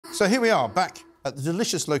So here we are, back at the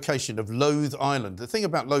delicious location of Loathe Island. The thing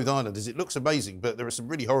about Loathe Island is it looks amazing, but there are some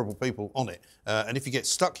really horrible people on it. And if you get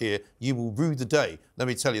stuck here, you will rue the day, let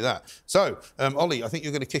me tell you that. So, Oli, I think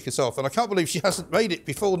you're going to kick us off. And I can't believe she hasn't made it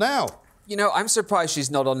before now. You know, I'm surprised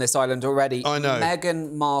she's not on this island already. I know.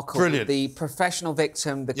 Meghan Markle, brilliant. The professional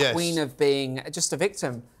victim, the yes. queen of being just a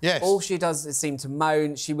victim. Yes. All she does is seem to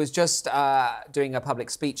moan. She was just doing a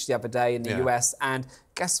public speech the other day in the US, and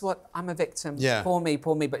guess what? I'm a victim. Yeah. Poor me,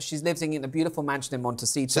 poor me. But she's living in a beautiful mansion in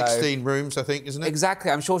Montecito. 16 rooms, I think, isn't it?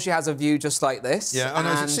 Exactly. I'm sure she has a view just like this. Yeah, I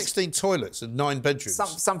know. It's 16 toilets and 9 bedrooms.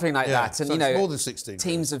 Something like that. And, so you know, more than 16.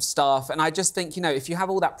 Teams of staff. And I just think, you know, if you have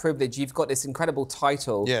all that privilege, you've got this incredible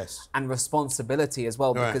title and responsibility as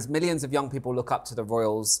well, because millions of young people look up to the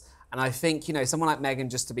royals. And I think, you know, someone like Meghan,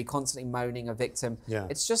 just to be constantly moaning a victim,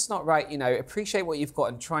 it's just not right. You know, appreciate what you've got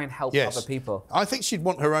and try and help other people. I think she'd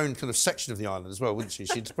want her own kind of section of the island as well, wouldn't she?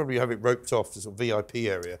 She'd probably have it roped off to sort of VIP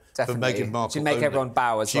area for Meghan Markle. She'd make everyone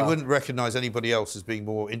bow as well. She wouldn't recognise anybody else as being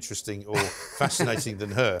more interesting or fascinating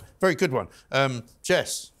than her. Very good one.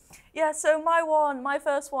 Jess? Yeah, so my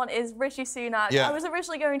first one is Rishi Sunak. I was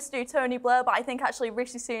originally going to do Tony Blair, but I think actually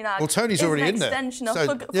Rishi Sunak Tony's already in there. Extension of,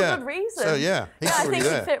 for good reason. So, I think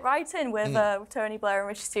he'd fit right in with Tony Blair and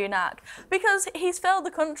Rishi Sunak, because he's failed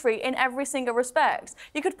the country in every single respect.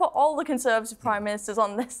 You could put all the Conservative Prime Ministers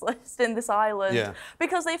on this list in this island,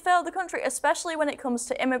 because they failed the country, especially when it comes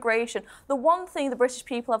to immigration. The one thing the British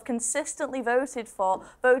people have consistently voted for,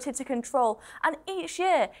 voted to control, and each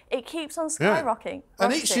year it keeps on skyrocketing.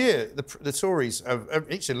 And each year, the Tories,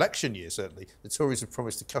 each election year certainly, the Tories have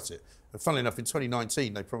promised to cut it. And funnily enough, in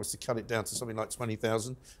 2019, they promised to cut it down to something like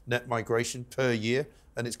 20,000 net migration per year,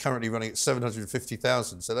 and it's currently running at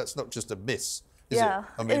 750,000. So that's not just a miss, is it? I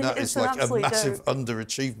mean, that is like a massive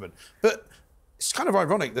underachievement. But it's kind of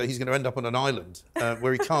ironic that he's going to end up on an island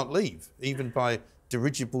where he can't leave, even by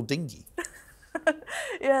dirigible dinghy.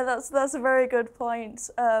 Yeah, that's a very good point.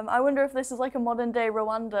 I wonder if this is like a modern-day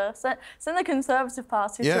Rwanda. Send the Conservative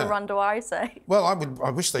Party to Rwanda, I say. Well, I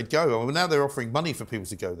wish they'd go. Well, now they're offering money for people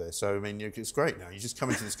to go there. So, I mean, it's great now. You just come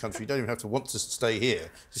into this country. You don't even have to want to stay here.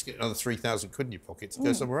 Just get another 3,000 quid in your pocket to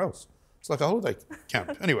go somewhere else. It's like a holiday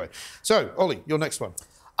camp. Anyway, so, Oli, your next one.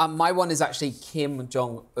 My one is actually Kim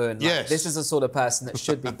Jong-un. Yes. This is the sort of person that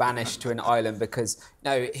should be banished to an island, because, you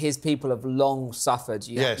know, his people have long suffered.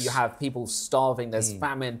 You have people starving, there's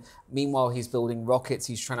famine. Meanwhile, he's building rockets.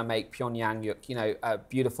 He's trying to make Pyongyang look, you know,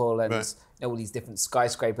 beautiful and you know, all these different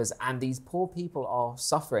skyscrapers. And these poor people are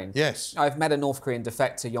suffering. Yes. I've met a North Korean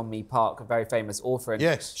defector, Yeonmi Park, a very famous author.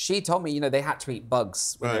 And she told me, you know, they had to eat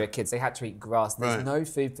bugs when they were kids. They had to eat grass. There's no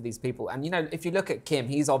food for these people. And, you know, if you look at Kim,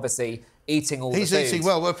 he's obviously eating all the food. He's eating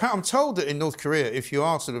well. Well, I'm told that in North Korea, if you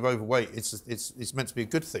are sort of overweight, it's meant to be a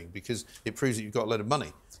good thing, because it proves that you've got a lot of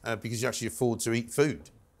money, because you actually afford to eat food.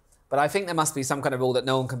 But I think there must be some kind of rule that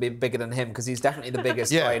no one can be bigger than him, because he's definitely the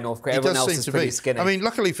biggest guy in North Korea. Everyone else is pretty skinny. I mean,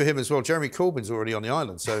 luckily for him as well, Jeremy Corbyn's already on the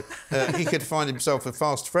island, so he could find himself a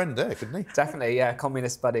fast friend there, couldn't he? Definitely, yeah,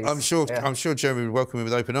 communist buddies. I'm sure Jeremy would welcome him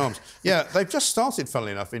with open arms. Yeah, they've just started,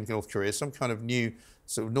 funnily enough, in North Korea, some kind of new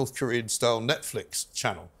sort of North Korean-style Netflix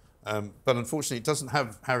channel. But unfortunately, it doesn't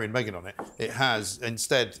have Harry and Meghan on it. It has,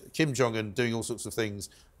 instead, Kim Jong-un doing all sorts of things,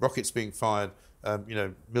 rockets being fired, you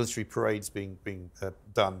know, military parades being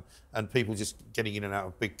done, and people just getting in and out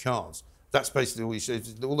of big cars. That's basically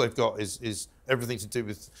all they've got is everything to do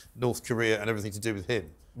with North Korea and everything to do with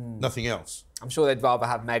him. Nothing else. I'm sure they'd rather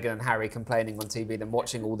have Meghan and Harry complaining on TV than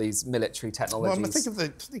watching all these military technologies. Well,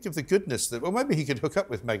 think of the goodness that. Well, maybe he could hook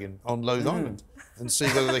up with Meghan on Loathe Island and see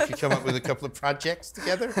whether they could come up with a couple of projects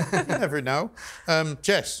together. You never know.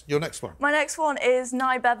 Jess, your next one. My next one is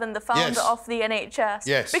Nye Bevan, the founder of the NHS.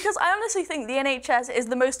 Yes. Because I honestly think the NHS is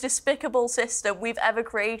the most despicable system we've ever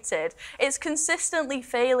created. It's consistently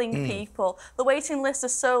failing people. The waiting lists are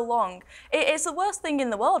so long. It's the worst thing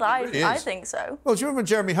in the world. I think so. Well, do you remember what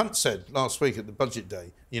Jeremy Hunt said last week at the budget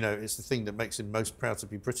day? You know, it's the thing that makes him most proud to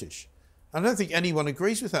be British. I don't think anyone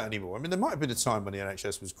agrees with that anymore. I mean, there might have been a time when the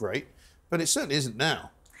NHS was great, but it certainly isn't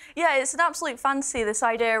now. Yeah, it's an absolute fantasy, this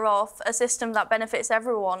idea of a system that benefits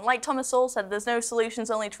everyone. Like Thomas Sowell said, there's no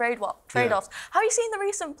solutions, only trade-offs. Have you seen the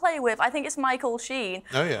recent play with, I think it's Michael Sheen,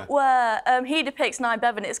 where he depicts Nye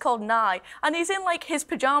Bevan, it's called Nye, and he's in like his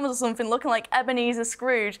pyjamas or something, looking like Ebenezer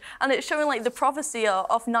Scrooge, and it's showing like the prophecy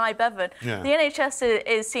of Nye Bevan. The NHS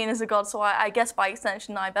is seen as a god, so I guess by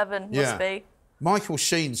extension Nye Bevan must be. Michael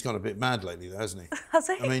Sheen's gone a bit mad lately, though, hasn't he? Has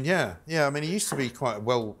he? I mean, yeah. I mean, he used to be quite a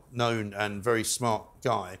well-known and very smart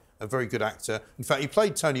guy, a very good actor. In fact, he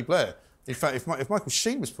played Tony Blair In fact, if Michael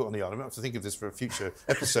Sheen was put on the island, I have to think of this for a future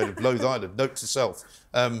episode of Loathe Island, note to self,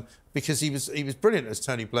 because he was brilliant as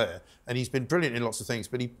Tony Blair, and he's been brilliant in lots of things,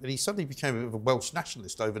 but he suddenly became a bit of a Welsh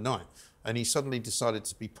nationalist overnight, and he suddenly decided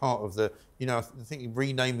to be part of the, I think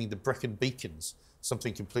renaming the Brecon Beacons,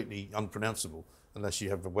 something completely unpronounceable unless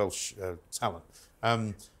you have a Welsh talent.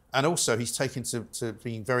 And also he's taken to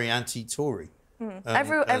being very anti-Tory.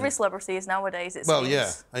 Every celebrity is nowadays, it seems.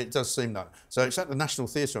 Yeah, it does seem that. So it's at the National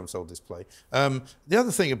Theatre, I'm told, this play. The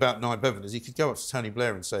other thing about Nye Bevan is he could go up to Tony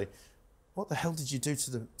Blair and say, what the hell did you do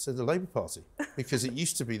to the Labour Party? Because it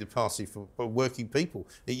used to be the party for working people.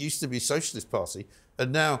 It used to be a socialist party,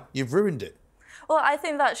 and now you've ruined it. Well, I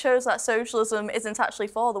think that shows that socialism isn't actually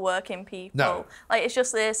for the working people. No. Like, it's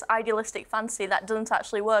just this idealistic fantasy that doesn't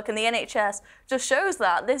actually work. And the NHS just shows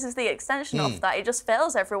that. This is the extension of that. It just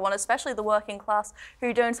fails everyone, especially the working class,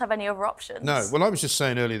 who don't have any other options. No. Well, I was just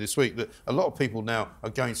saying earlier this week that a lot of people now are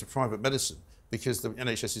going to private medicine because the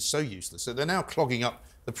NHS is so useless. So they're now clogging up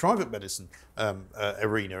the private medicine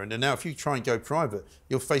arena. And now if you try and go private,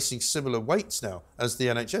 you're facing similar waits now as the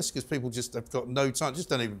NHS because people just have got no time, just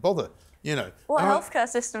don't even bother. What healthcare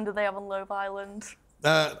system do they have on Loathe Island?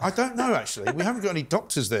 I don't know, actually. We haven't got any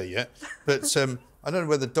doctors there yet. But I don't know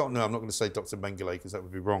whether no, I'm not going to say Dr. Mengele because that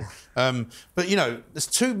would be wrong. But, there's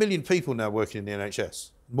 2 million people now working in the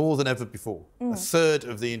NHS, more than ever before. A third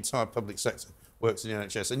of the entire public sector works in the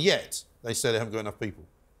NHS. And yet, they say they haven't got enough people.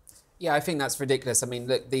 Yeah, I think that's ridiculous. I mean,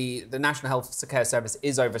 look, the National Health Care Service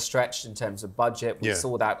is overstretched in terms of budget. We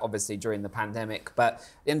saw that, obviously, during the pandemic. But at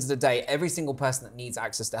the end of the day, every single person that needs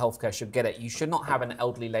access to healthcare should get it. You should not have an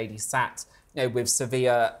elderly lady sat, with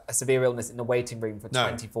a severe illness in the waiting room for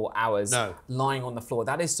 24 hours, lying on the floor.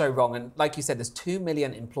 That is so wrong. And like you said, there's 2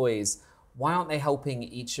 million employees. Why aren't they helping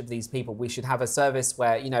each of these people? We should have a service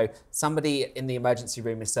where, somebody in the emergency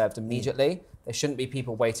room is served immediately. There shouldn't be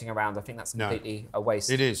people waiting around. I think that's completely a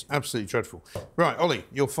waste. It is absolutely dreadful. Right, Ollie,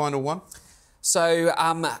 your final one? So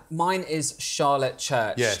mine is Charlotte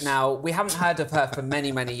Church. Yes. Now, we haven't heard of her for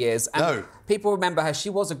many, many years. And people remember her.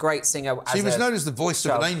 She was a great singer. She was known as the voice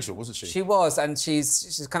of an angel, wasn't she? She was, and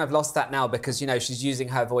she's kind of lost that now because, she's using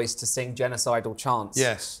her voice to sing genocidal chants.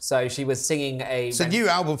 Yes. So she was singing It's a new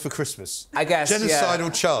album for Christmas. I guess,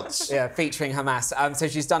 Genocidal chants. Yeah, featuring Hamas. So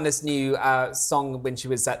she's done this new song when she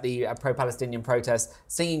was at the pro-Palestinian protest,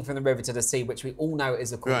 Singing from the River to the Sea, which we all know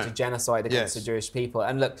is a call to genocide against the Jewish people.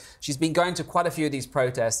 And look, she's been going to quite a few of these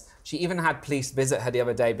protests. She even had police visit her the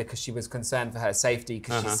other day because she was concerned for her safety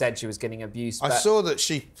because she said she was getting abused. I saw that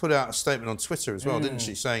she put out a statement on Twitter as well, didn't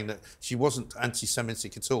she, saying that she wasn't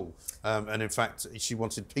anti-Semitic at all. And in fact, she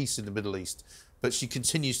wanted peace in the Middle East. But she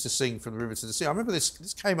continues to sing From the River to the Sea. I remember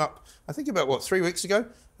this came up, I think about, 3 weeks ago?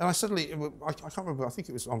 And I suddenly, I can't remember, I think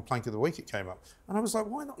it was on Plank of the Week it came up. And I was like,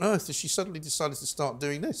 why on earth has she suddenly decided to start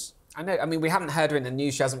doing this? I know. I mean, we haven't heard her in the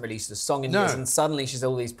news. She hasn't released a song in years, and suddenly she's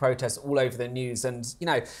all these protests all over the news. And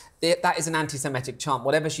that is an anti-Semitic chant.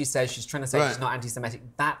 Whatever she says, she's trying to say she's not anti-Semitic.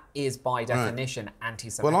 That is by definition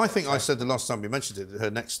anti-Semitic. Well, I think I said the last time we mentioned it that her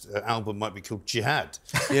next album might be called Jihad.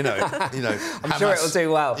 I'm Hamas, sure it'll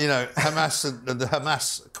do well. Hamas and the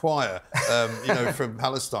Hamas choir, from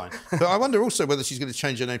Palestine. But I wonder also whether she's going to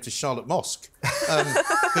change her name to Charlotte Mosque,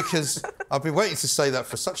 because I've been waiting to say that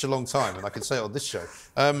for such a long time, and I can say it on this show.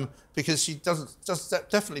 Because she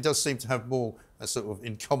definitely does seem to have more sort of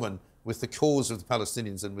in common with the cause of the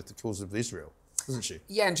Palestinians and with the cause of Israel, doesn't she?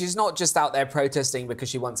 Yeah, and she's not just out there protesting because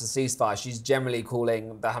she wants a ceasefire. She's generally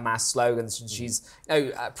calling the Hamas slogans, and she's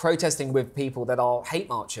protesting with people that are hate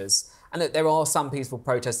marchers. And look, there are some peaceful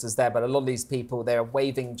protesters there, but a lot of these people, they're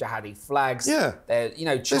waving jihadi flags. Yeah. They're,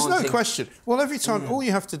 chanting. There's no question. Well, every time, all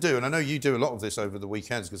you have to do, and I know you do a lot of this over the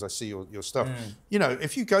weekends because I see your stuff,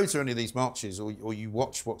 if you go to any of these marches or you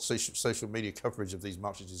watch what social media coverage of these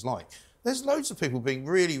marches is like, there's loads of people being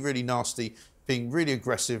really, really nasty, being really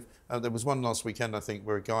aggressive. There was one last weekend, I think,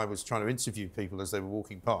 where a guy was trying to interview people as they were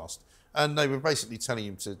walking past, and they were basically telling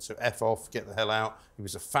him to F off, get the hell out. He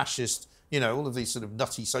was a fascist. All of these sort of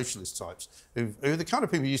nutty socialist types who are the kind of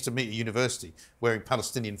people you used to meet at university wearing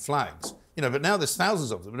Palestinian flags. But now there's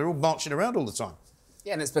thousands of them and they're all marching around all the time.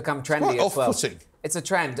 Yeah, and it's become trendy as well. It's a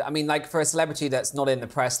trend. I mean, like for a celebrity that's not in the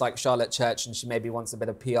press like Charlotte Church and she maybe wants a bit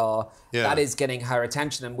of PR, that is getting her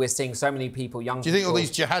attention, and we're seeing so many people, young people... Do you think all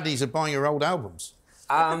these jihadis are buying her old albums?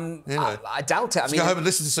 I doubt it. I mean, go home and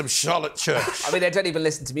listen to some Charlotte Church. I mean, they don't even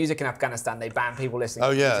listen to music in Afghanistan. They ban people listening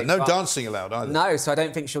to music. No dancing allowed either. No, so I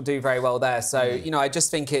don't think she'll do very well there. So, I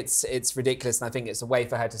just think it's ridiculous, and I think it's a way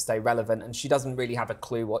for her to stay relevant, and she doesn't really have a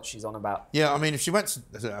clue what she's on about. Yeah, I mean, if she went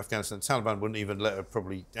to Afghanistan, the Taliban wouldn't even let her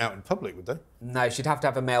probably out in public, would they? No, she'd have to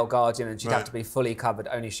have a male guardian, and she'd have to be fully covered,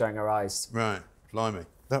 only showing her eyes. Right, blimey.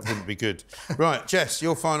 That wouldn't be good. Right, Jess,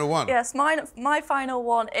 your final one. Yes, my final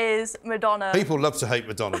one is Madonna. People love to hate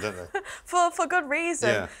Madonna, don't they? for good reason.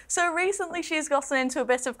 Yeah. So recently she's gotten into a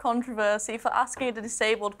bit of controversy for asking a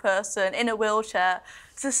disabled person in a wheelchair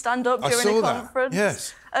to stand up during a conference.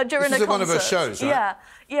 Yes. During this a was at one of her shows, right? Yeah,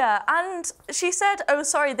 yeah. And she said, "Oh,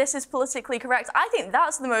 sorry, this is politically correct." I think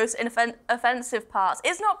that's the most offensive part.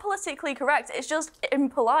 It's not politically correct. It's just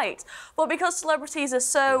impolite. But because celebrities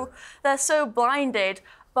are they're so blinded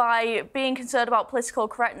by being concerned about political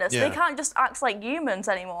correctness, they can't just act like humans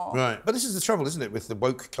anymore. Right. But this is the trouble, isn't it, with the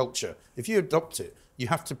woke culture? If you adopt it, you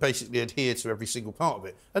have to basically adhere to every single part of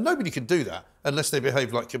it. And nobody can do that unless they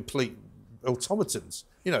behave like complete automatons,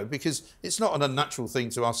 you know, because it's not an unnatural thing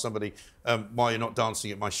to ask somebody why you're not dancing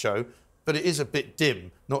at my show, but it is a bit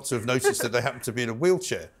dim not to have noticed that they happen to be in a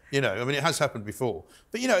wheelchair, you know. I mean, it has happened before.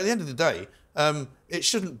 But, you know, at the end of the day, it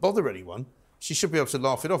shouldn't bother anyone. She should be able to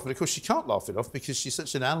laugh it off, but of course she can't laugh it off because she's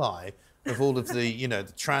such an ally of all of the, you know,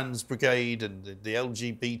 the trans brigade and the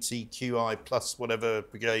LGBTQI plus whatever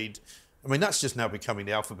brigade. I mean, that's just now becoming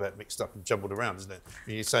the alphabet mixed up and jumbled around, isn't it?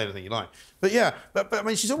 You can say anything you like. But yeah, but I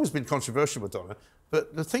mean, she's always been controversial, Madonna.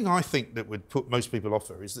 But the thing I think that would put most people off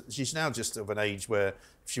her is that she's now just of an age where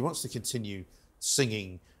if she wants to continue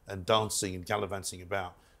singing and dancing and gallivanting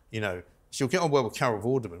about, you know, she'll get on well with Carol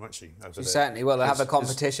Vorderman, won't she? She certainly will. They'll have a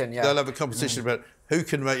competition, yeah. They'll have a competition about who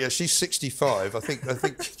can make... Yeah, she's 65. I think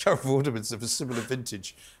Carol Vorderman's of a similar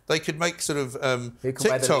vintage. They could make sort of who can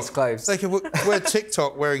wear the least clothes? They could wear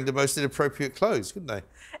TikTok wearing the most inappropriate clothes, couldn't they?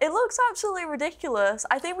 It looks absolutely ridiculous.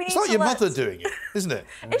 I think we need to... It's like your mother doing it, isn't it?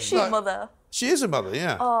 Is she a mother? She is a mother,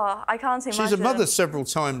 yeah. Oh, I can't imagine. She's a mother several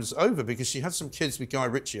times over because she had some kids with Guy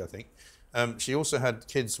Ritchie, I think. She also had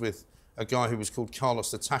kids with a guy who was called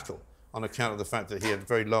Carlos the Tackle, on account of the fact that he had a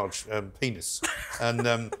very large penis.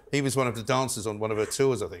 And he was one of the dancers on one of her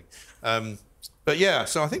tours, I think. But yeah,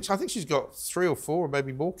 so I think she's got 3 or 4 or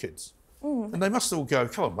maybe more kids. And they must all go,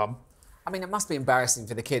 come on, Mum. I mean, it must be embarrassing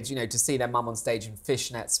for the kids, you know, to see their mum on stage in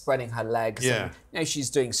fishnets, spreading her legs. Yeah. And, you know,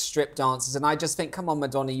 she's doing strip dances. And I just think, come on,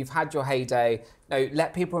 Madonna, you've had your heyday. You know,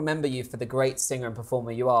 let people remember you for the great singer and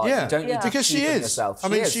performer you are. Yeah, you don't need to because she is. Yourself. I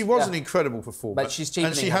mean, she was an incredible performer. But she's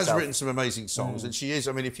cheapening herself. And she has written some amazing songs. And she is,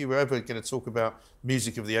 I mean, if you were ever going to talk about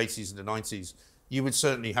music of the 80s and the 90s, you would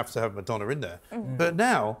certainly have to have Madonna in there. But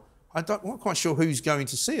now, I'm not quite sure who's going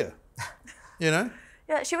to see her, you know?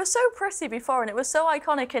 Yeah, she was so pretty before and it was so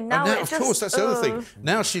iconic, and now, of course, that's the other thing.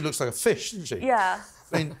 Now she looks like a fish, doesn't she? Yeah.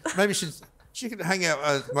 I mean, maybe she could hang out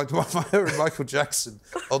like her and Michael Jackson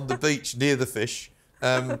on the beach near the fish,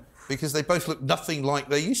 because they both look nothing like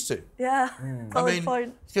they used to. Yeah, valid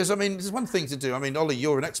point. Because, I mean, there's one thing to do. I mean, Oli,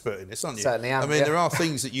 you're an expert in this, aren't you? Certainly am. I mean, there are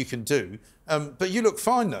things that you can do, but you look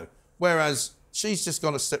fine, though, whereas... she's just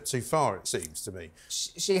gone a step too far, it seems to me.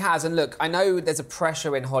 She has, and look, I know there's a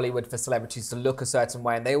pressure in Hollywood for celebrities to look a certain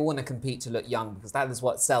way, and they all want to compete to look young because that is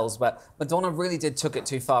what sells. But Madonna really took it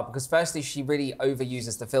too far because, firstly, she really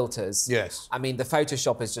overuses the filters. Yes. I mean, the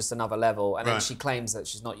Photoshop is just another level, and then she claims that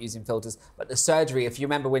she's not using filters. But the surgery, if you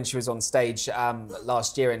remember when she was on stage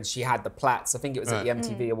last year and she had the plaits, I think it was at the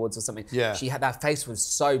MTV Awards or something. Yeah. She had that face was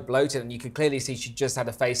so bloated, and you could clearly see she just had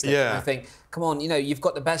a facelift. Yeah. And I think, come on, you know, you've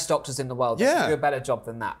got the best doctors in the world. Yeah. Do a better job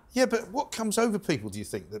than that. Yeah, but what comes over people, do you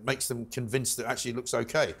think, that makes them convinced that actually it looks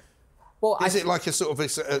okay? Well, is it like a sort of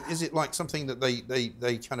is it like something that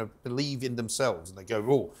they kind of believe in themselves and they go,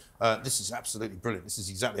 oh, this is absolutely brilliant. This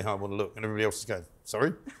is exactly how I want to look, and everybody else is going, sorry,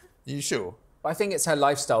 are you sure? I think it's her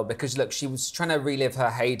lifestyle because, look, she was trying to relive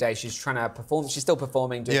her heyday. She's trying to perform. She's still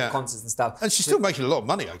performing, doing concerts and stuff. And she's still making a lot of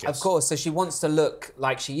money, I guess. Of course. So she wants to look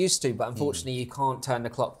like she used to, but unfortunately you can't turn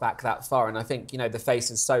the clock back that far. And I think, you know, the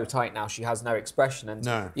face is so tight now, she has no expression.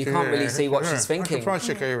 And you can't really see what she's thinking. I'm surprised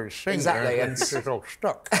she can't even sing. Exactly. And she's all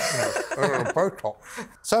stuck. Botox.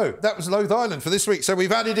 So that was Loathe Island for this week. So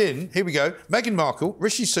we've added in, here we go, Meghan Markle,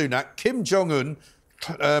 Rishi Sunak, Kim Jong-un,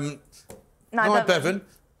 Nye Bevan,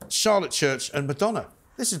 Charlotte Church and Madonna.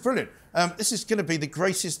 This is brilliant. This is going to be the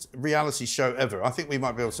greatest reality show ever. I think we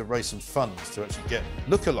might be able to raise some funds to actually get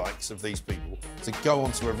lookalikes of these people to go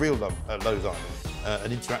onto a real Loathe Island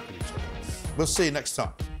and interact with each other. We'll see you next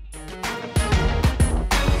time.